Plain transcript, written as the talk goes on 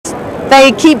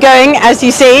they keep going, as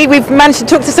you see. We've managed to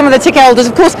talk to some of the ticket holders.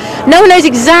 Of course, no one knows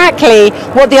exactly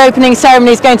what the opening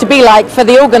ceremony is going to be like. For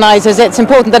the organisers, it's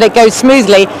important that it goes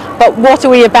smoothly, but what are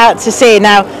we about to see?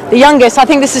 Now, the youngest, I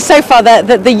think this is so far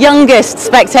the youngest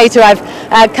spectator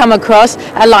I've come across,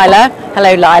 Lila.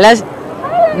 Hello, Lila.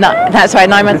 No, that's right,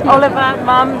 9 months. Oliver,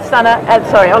 Mum, Sana,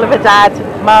 Oliver, Dad,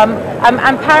 Mum,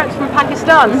 and parents from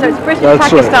Pakistan. So it's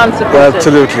British-Pakistan supporters.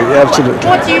 Absolutely.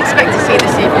 What do you expect to see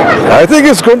this evening? I think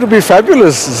it's going to be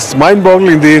fabulous. It's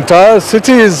mind-boggling. The entire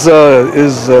city is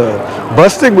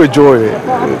bursting with joy.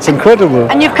 It's incredible.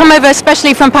 And you've come over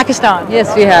especially from Pakistan?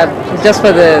 Yes, we have, just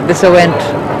for this event.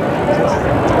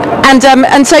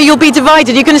 And so you'll be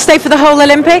divided. You're going to stay for the whole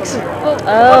Olympics?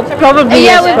 Probably.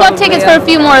 Yeah, we've got tickets for a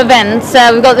few more events.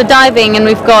 We've got the diving and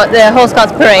we've got the Horse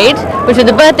Carts Parade, which is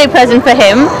a birthday present for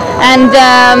him. And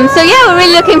so yeah, we're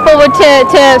really looking forward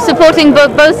to supporting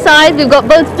both sides. We've got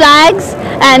both flags,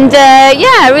 and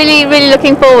yeah, really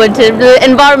looking forward to the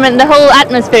environment. The whole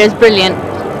atmosphere is brilliant.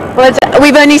 Well,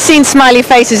 we've only seen smiley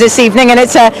faces this evening, and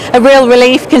it's a real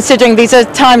relief considering these are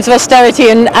times of austerity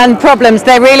and problems.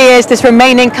 There really is this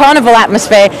remaining carnival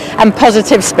atmosphere and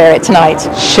positive spirit tonight.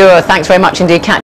 Sure, thanks very much indeed, Kat.